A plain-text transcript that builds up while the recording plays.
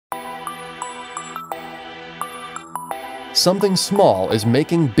Something small is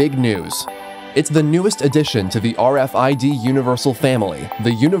making big news. It's the newest addition to the RFID Universal family,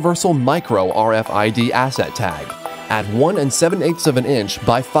 the Universal Micro RFID Asset Tag. At 1 7/8 of an inch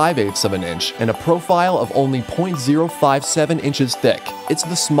by 5/8 of an inch and a profile of only 0.057 inches thick, it's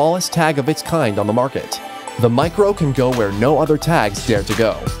the smallest tag of its kind on the market. The Micro can go where no other tags dare to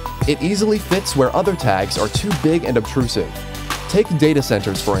go. It easily fits where other tags are too big and obtrusive. Take data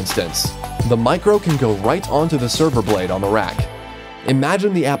centers, for instance. The Micro can go right onto the server blade on the rack.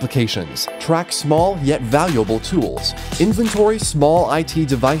 Imagine the applications: track small yet valuable tools, inventory small IT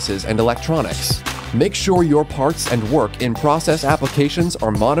devices and electronics. Make sure your parts and work in process applications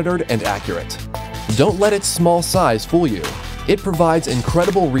are monitored and accurate. Don't let its small size fool you. It provides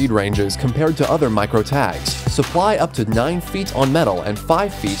incredible read ranges compared to other micro tags. Supply up to 9 feet on metal and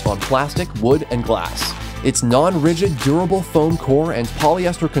 5 feet on plastic, wood, and glass. Its non-rigid, durable foam core and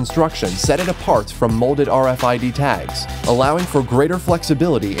polyester construction set it apart from molded RFID tags, allowing for greater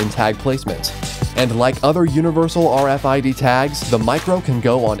flexibility in tag placement. And like other universal RFID tags, the Micro can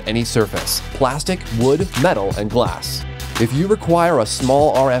go on any surface: plastic, wood, metal, and glass. If you require a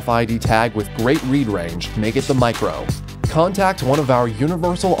small RFID tag with great read range, make it the Micro. Contact one of our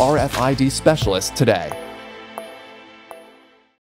Universal RFID specialists today.